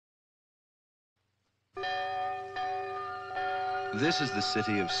This is the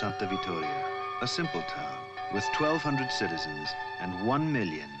city of Santa Vittoria, a simple town with 1,200 citizens and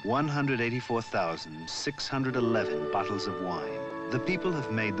 1,184,611 bottles of wine. The people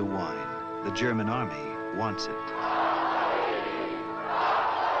have made the wine. The German army wants it.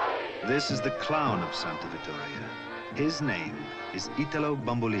 This is the clown of Santa Vittoria. His name is Italo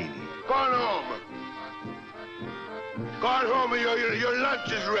Bombolini. Gone home. Gone home, your lunch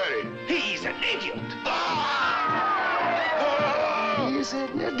is ready. He's an idiot. He's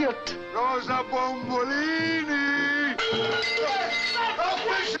an idiot. Rosa Bombolini.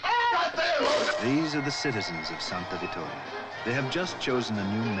 These are the citizens of Santa Vittoria. They have just chosen a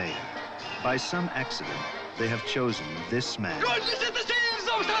new mayor. By some accident, they have chosen this man. Good citizens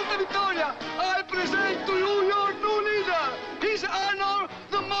of Santa Vittoria, I present to you your new leader. His Honor,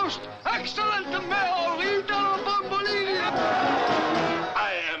 the most excellent Mayor, Italo Bombolini.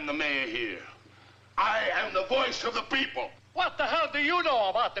 I am the mayor here. I am the voice of the people. What the hell do you know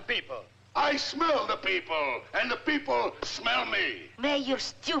about the people? I smell the people, and the people smell me. Mayor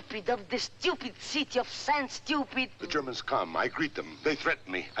Stupid of the stupid city of San Stupid. The Germans come. I greet them. They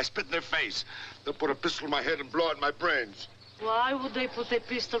threaten me. I spit in their face. They'll put a pistol in my head and blow out my brains. Why would they put a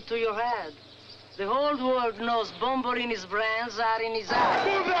pistol to your head? The whole world knows Bombolini's brains are in his eyes.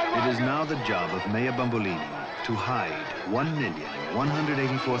 It is now the job of Mayor Bombolini to hide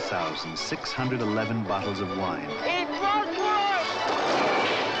 1,184,611 bottles of wine. It won't work!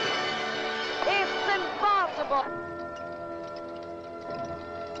 It's impossible!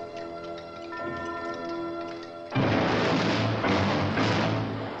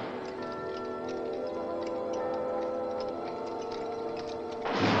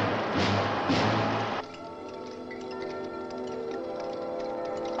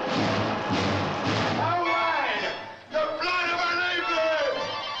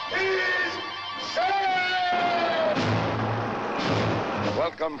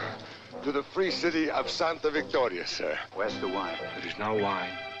 Welcome to the free city of Santa Vittoria, sir. Where's the wine? There is no wine.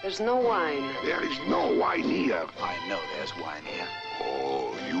 There's no wine. There is no wine here. I know there's wine here.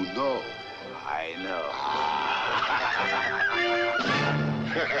 Oh, you know. I know.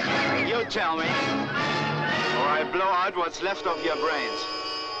 You tell me, or I blow out what's left of your brains.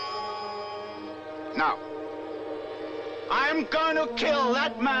 Now, I'm going to kill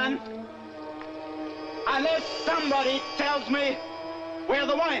that man unless somebody tells me where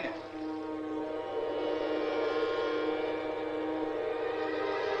the wine is.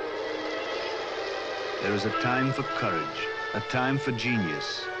 There is a time for courage, a time for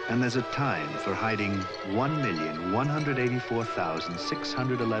genius, and there's a time for hiding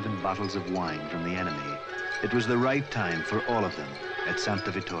 1,184,611 bottles of wine from the enemy. It was the right time for all of them at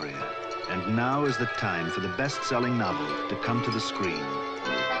Santa Vittoria. And now is the time for the best-selling novel to come to the screen.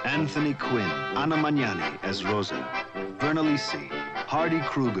 Anthony Quinn, Anna Magnani as Rosa, Bernalisi, Hardy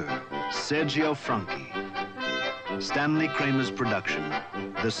Kruger, Sergio Franchi. Stanley Kramer's production,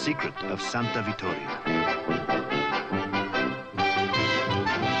 The Secret of Santa Vittoria.